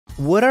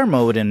What are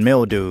mold and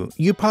mildew?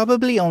 You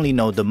probably only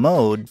know the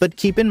mold, but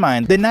keep in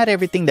mind that not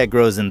everything that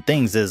grows in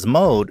things is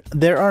mold.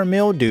 There are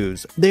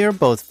mildews. They are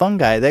both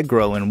fungi that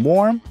grow in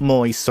warm,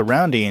 moist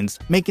surroundings,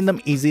 making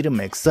them easy to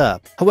mix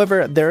up.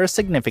 However, there are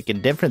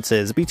significant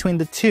differences between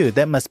the two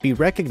that must be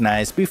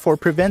recognized before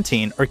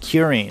preventing or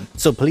curing.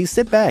 So please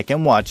sit back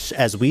and watch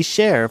as we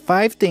share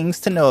 5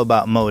 things to know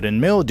about mold and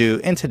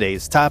mildew in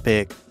today's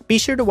topic. Be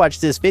sure to watch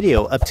this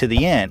video up to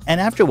the end, and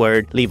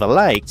afterward, leave a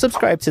like,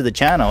 subscribe to the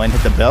channel, and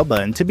hit the bell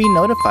button to be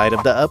notified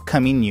of the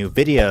upcoming new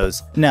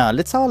videos. Now,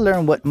 let's all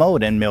learn what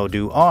mold and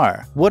mildew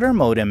are. What are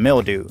mold and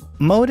mildew?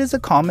 Mold is a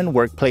common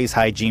workplace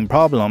hygiene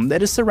problem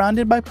that is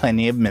surrounded by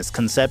plenty of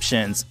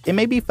misconceptions. It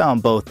may be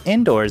found both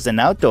indoors and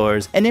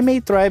outdoors, and it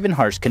may thrive in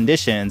harsh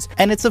conditions,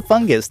 and it's a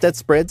fungus that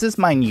spreads its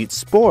minute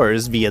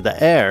spores via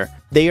the air.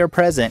 They are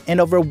present in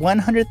over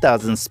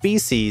 100,000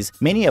 species,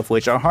 many of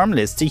which are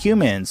harmless to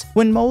humans.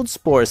 When mold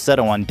spores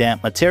settle on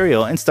damp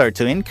material and start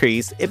to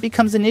increase, it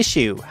becomes an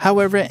issue.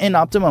 However, in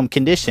optimum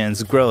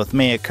conditions, growth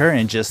may occur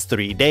in just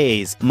 3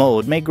 days.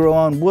 Mold may grow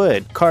on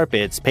wood,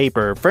 carpets,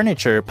 paper,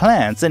 furniture,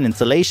 plants, and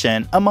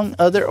insulation, among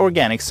other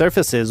organic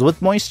surfaces with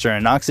moisture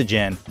and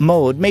oxygen.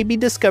 Mold may be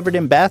discovered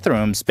in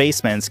bathrooms,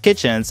 basements,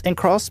 kitchens, and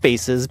crawl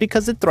spaces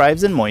because it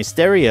thrives in moist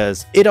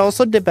areas. It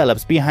also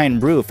develops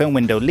behind roof and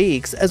window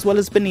leaks, as well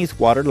as beneath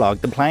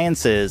waterlogged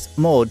appliances.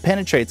 Mold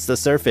penetrates the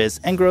surface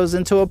and grows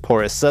into a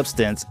porous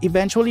substance,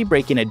 eventually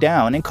breaking it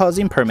down and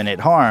causing permanent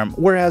harm,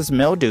 whereas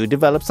mildew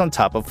develops on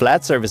top of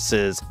flat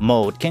surfaces.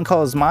 Mold can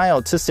cause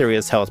mild to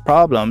serious health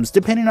problems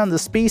depending on the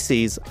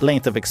species,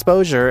 length of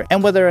exposure,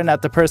 and whether or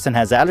not the person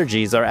has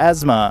allergies or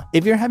asthma.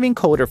 If you're having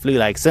cold or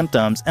flu-like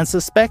symptoms and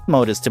suspect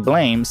mold is to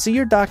blame, see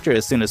your doctor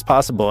as soon as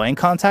possible and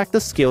contact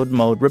a skilled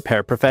mold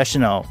repair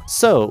professional.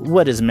 So,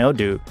 what is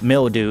mildew?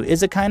 Mildew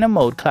is a kind of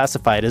mold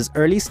classified as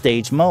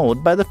early-stage mold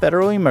by the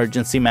Federal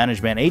Emergency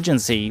Management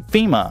Agency,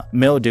 FEMA.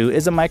 Mildew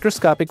is a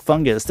microscopic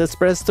fungus that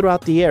spreads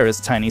throughout the air as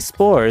tiny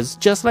spores,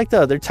 just like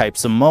the other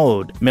types of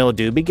mold.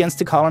 Mildew begins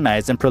to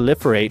colonize and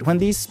proliferate when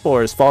these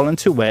spores fall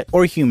into wet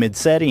or humid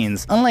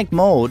settings. Unlike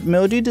mold,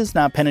 mildew does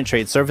not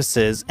penetrate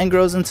surfaces and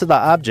grows into the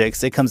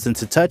objects it comes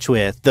into touch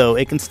with. Though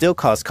it can still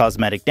cause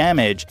cosmetic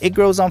damage, it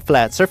grows on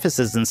flat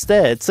surfaces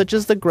instead, such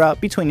as the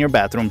grout between your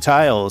bathroom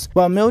tiles.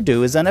 While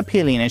mildew is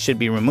unappealing and should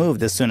be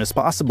removed as soon as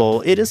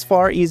possible, it is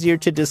far easier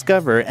to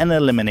discover and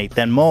eliminate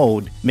than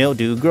mold.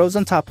 Mildew grows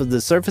on top of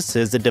the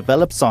surfaces it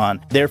develops on.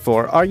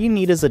 Therefore, all you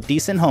need is a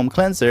decent home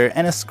cleanser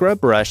and a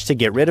scrub brush to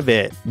get rid of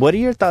it. What are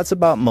your thoughts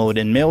about mold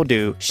and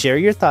mildew? Share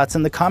your thoughts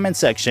in the comment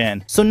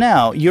section. So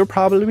now, you're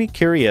probably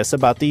curious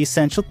about the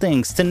essential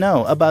things to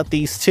know about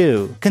these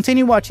two.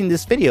 Continue watching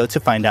this video to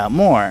find out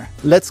more.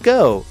 Let's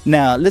go!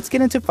 Now, let's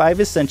get into 5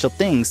 essential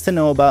things to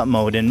know about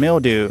mold and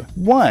mildew.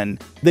 1.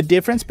 The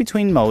difference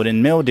between mold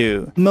and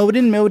mildew. Mold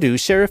and mildew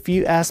share a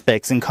few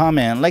aspects in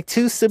common, like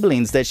 2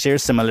 siblings that share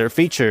similar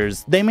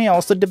features. They may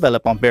also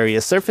develop on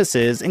various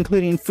surfaces,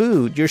 including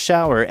food, your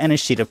shower, and a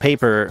sheet of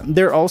paper.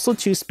 There are also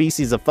 2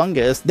 species of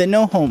fungus that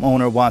no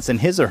homeowner wants in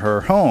his or her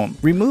home.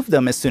 Remove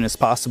them as soon as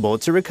possible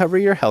to recover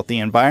your healthy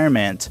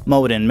environment.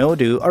 Mold and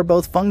mildew are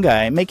both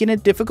fungi, making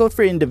it difficult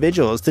for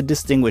individuals to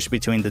distinguish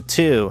between the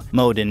two.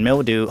 Mold and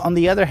mildew, on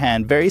the other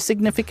hand, vary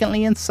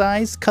significantly in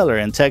size, color,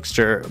 and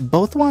texture.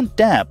 Both want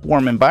damp,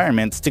 warm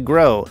environments to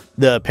grow.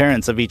 The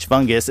appearance of each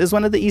fungus is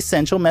one of the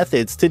essential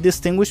methods to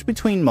distinguish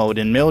between mold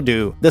and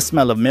mildew. The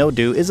smell of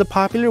mildew is a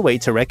popular way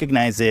to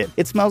recognize it.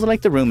 It smells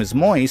like the room is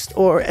moist,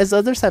 or as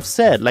others have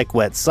said, like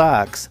wet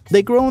socks.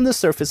 They grow on the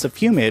surface of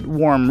humid,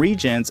 warm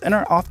regions and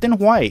are often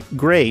white,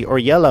 gray, or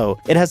yellow.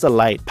 It has a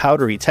light,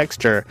 powdery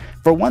texture.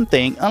 For one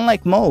thing,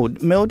 unlike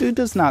mold, mildew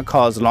does not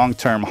cause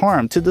long-term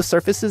harm to the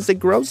surfaces it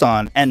grows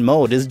on, and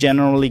mold is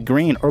generally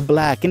green or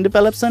black and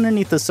develops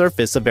underneath the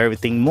surface of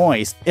everything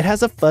moist. It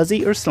has a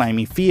fuzzy or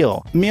slimy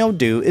feel.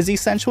 Mildew is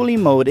essentially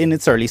mold in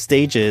its early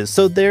stages,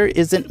 so there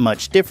isn't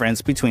much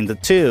difference between the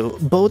two.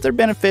 Both are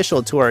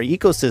beneficial to our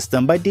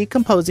ecosystem by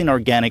decomposing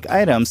organic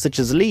items such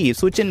as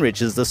leaves, which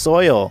enriches the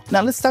soil.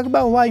 Now let's talk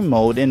about why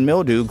mold and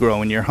mildew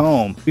grow in your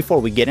home. Before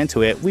we get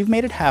into it, we've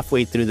made it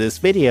halfway through this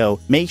video.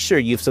 Make sure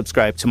you've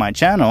subscribed to my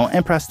channel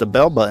and press the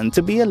bell button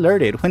to be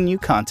alerted when new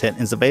content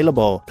is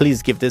available.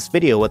 Please give this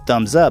video a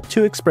thumbs up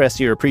to express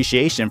your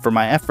appreciation for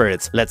my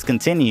efforts. Let's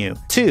continue.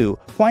 2.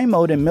 Why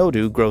mold and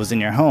mildew grows in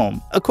your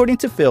home. According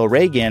to Phil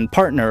Reagan,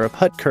 partner of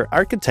Hutker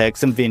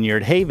Architects and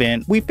Vineyard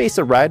Haven, we face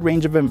a wide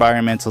range of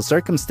environmental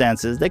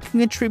circumstances that can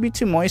contribute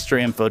to moisture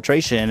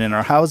infiltration in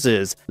our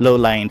houses.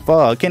 Low-lying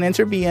fog can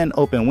enter via an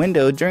open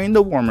window during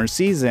the warmer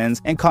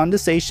seasons, and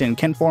condensation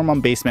can form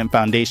on basement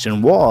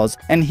foundation walls,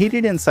 and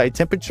heated inside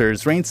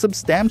temperatures range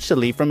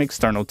substantially from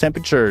external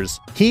temperatures.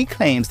 He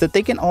claims that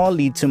they can all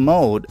lead to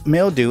mold.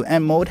 Mildew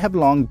and mold have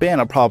long been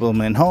a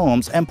problem in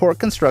homes, and poor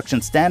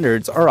construction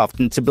standards are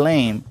often to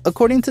blame.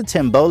 According to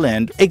Tim Bowler,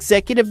 Poland,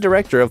 executive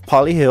director of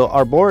Polyhill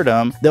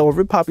Arboretum, the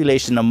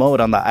overpopulation of mold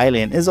on the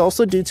island is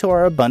also due to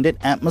our abundant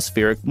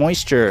atmospheric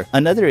moisture.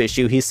 Another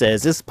issue, he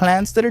says, is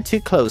plants that are too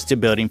close to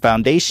building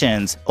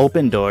foundations.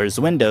 Open doors,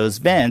 windows,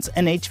 vents,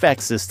 and HVAC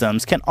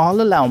systems can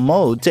all allow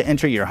mold to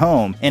enter your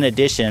home. In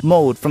addition,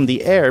 mold from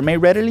the air may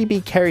readily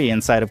be carried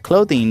inside of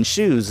clothing,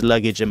 shoes,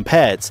 luggage, and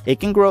pets. It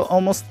can grow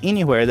almost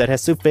anywhere that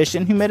has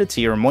sufficient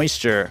humidity or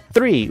moisture.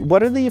 3.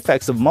 What are the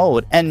effects of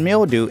mold and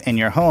mildew in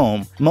your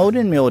home? Mold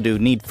and mildew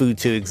need food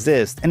to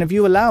exist, and if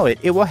you allow it,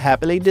 it will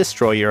happily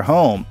destroy your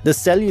home. The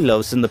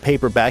cellulose in the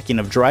paper backing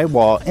of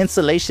drywall,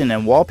 insulation,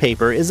 and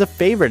wallpaper is a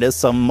favorite of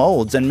some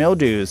molds and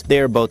mildews. They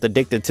are both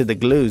addicted to the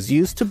glues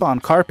used to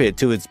bond carpet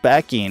to its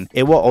backing.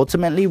 It will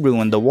ultimately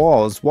ruin the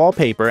walls,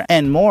 wallpaper,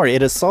 and more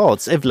it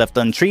assaults if left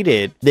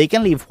untreated. They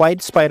can leave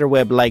white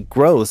spiderweb-like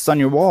growths on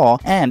your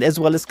wall, and as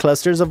well as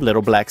clusters of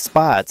little black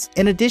spots.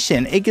 In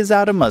addition, it gives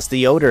out a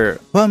musty odor.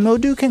 While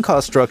mildew can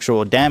cause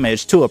structural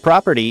damage to a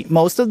property,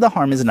 most of the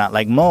harm is not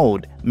like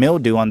mold.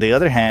 Mildew, on the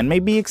other hand, may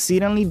be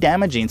exceedingly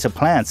damaging to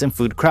plants and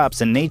food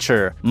crops in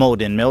nature.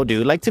 Mold and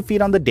mildew like to feed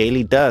on the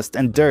daily dust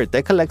and dirt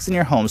that collects in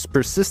your home's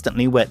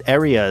persistently wet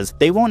areas.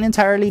 They won't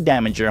entirely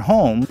damage your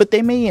home, but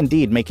they may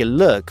indeed make it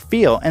look,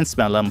 feel, and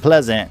smell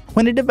unpleasant.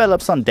 When it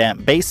develops on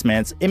damp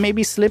basements, it may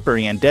be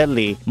slippery and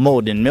deadly.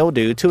 Mold and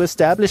mildew, to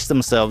establish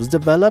themselves,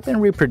 develop,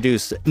 and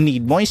reproduce,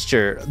 need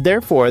moisture.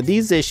 Therefore,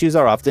 these issues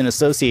are often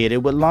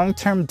associated with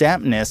long-term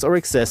dampness or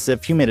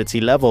excessive humidity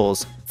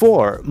levels.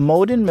 4.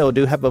 Mold and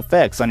mildew have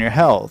effects on your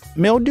health.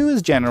 Mildew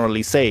is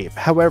generally safe.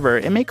 However,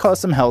 it may cause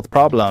some health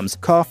problems.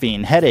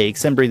 Coughing,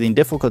 headaches, and breathing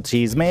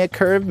difficulties may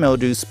occur if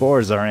mildew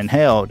spores are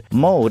inhaled.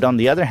 Mold, on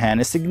the other hand,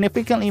 is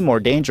significantly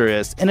more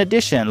dangerous. In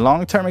addition,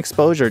 long-term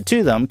exposure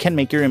to them can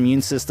make your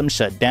immune system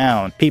shut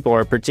down. People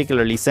are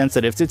particularly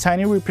sensitive to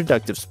tiny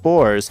reproductive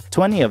spores.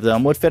 20 of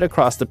them would fit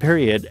across the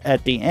period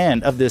at the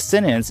end of this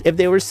sentence if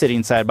they were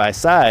sitting side by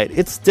side.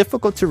 It's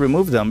difficult to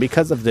remove them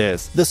because of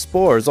this. The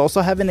spores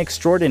also have an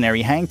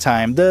extraordinary hang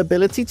time, the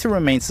ability to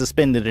remain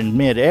suspended in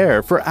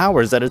mid-air for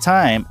hours at a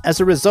time.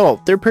 As a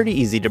result, they're pretty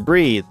easy to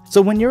breathe.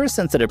 So when you're a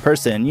sensitive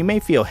person, you may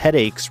feel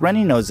headaches,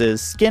 runny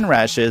noses, skin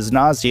rashes,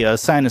 nausea,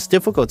 sinus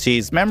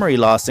difficulties, memory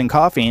loss, and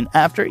coughing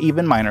after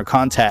even minor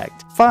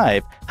contact.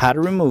 5. How to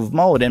remove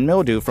mold and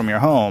mildew from your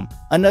home.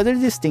 Another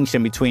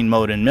distinction between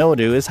mold and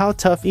mildew is how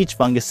tough each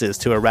fungus is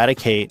to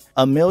eradicate.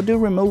 A mildew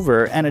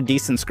remover and a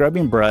decent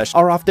scrubbing brush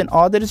are often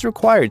all that is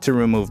required to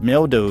remove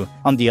mildew.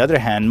 On the other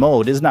hand,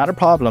 mold is not a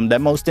problem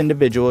that most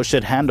individuals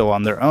should handle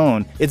on their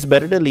own. It's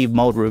better to leave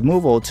mold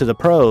removal to the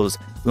pros.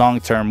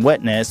 Long-term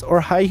wetness or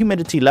high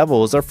humidity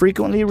levels are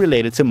frequently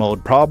related to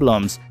mold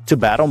problems. To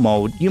battle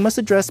mold, you must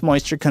address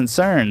moisture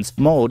concerns.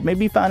 Mold may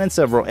be found in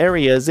several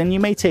areas, and you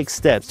may take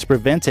steps to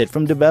prevent it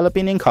from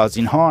developing and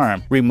causing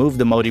harm. Remove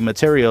the moldy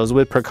materials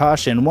with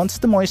precaution once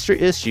the moisture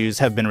issues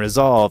have been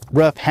resolved.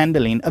 Rough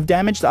handling of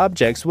damaged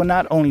objects will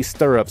not only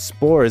stir up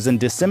spores and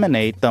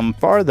disseminate them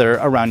farther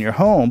around your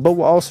home, but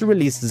will also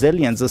release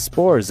zillions of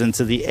spores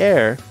into the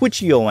air,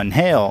 which you'll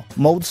inhale.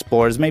 Mold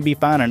spores may be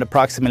found in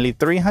approximately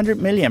 300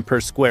 million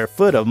per square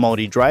foot of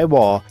moldy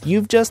drywall.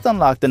 You've just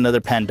unlocked another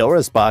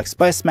Pandora's box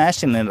by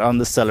smashing it on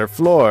the cellar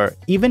floor.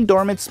 Even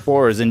dormant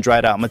spores in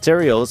dried out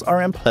materials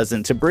are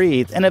unpleasant to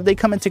breathe, and if they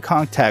come into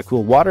contact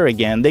with water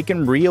again, they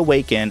can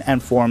reawaken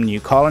and form new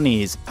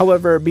colonies.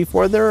 However,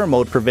 before there are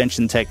mold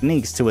prevention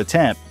techniques to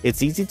attempt,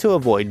 it's easy to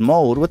avoid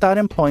mold without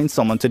employing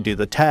someone to do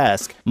the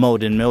task.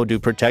 Mold and mildew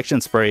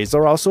protection sprays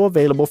are also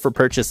available for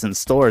purchase in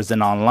stores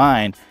and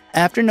online.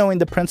 After knowing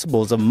the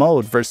principles of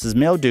mold versus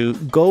mildew,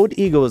 Gold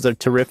Eagle is a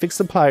terrific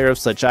supplier of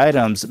such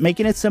items,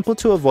 making it simple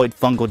to avoid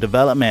fungal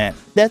development.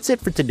 That's it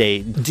for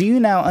today. Do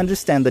you now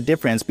understand the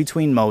difference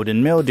between mold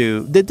and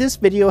mildew? Did this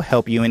video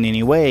help you in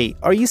any way?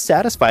 Are you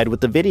satisfied with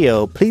the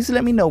video? Please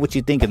let me know what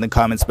you think in the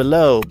comments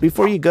below.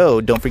 Before you go,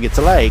 don't forget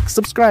to like,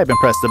 subscribe, and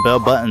press the bell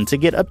button to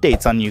get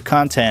updates on new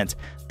content.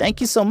 Thank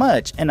you so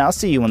much, and I'll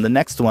see you in the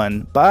next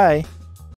one. Bye!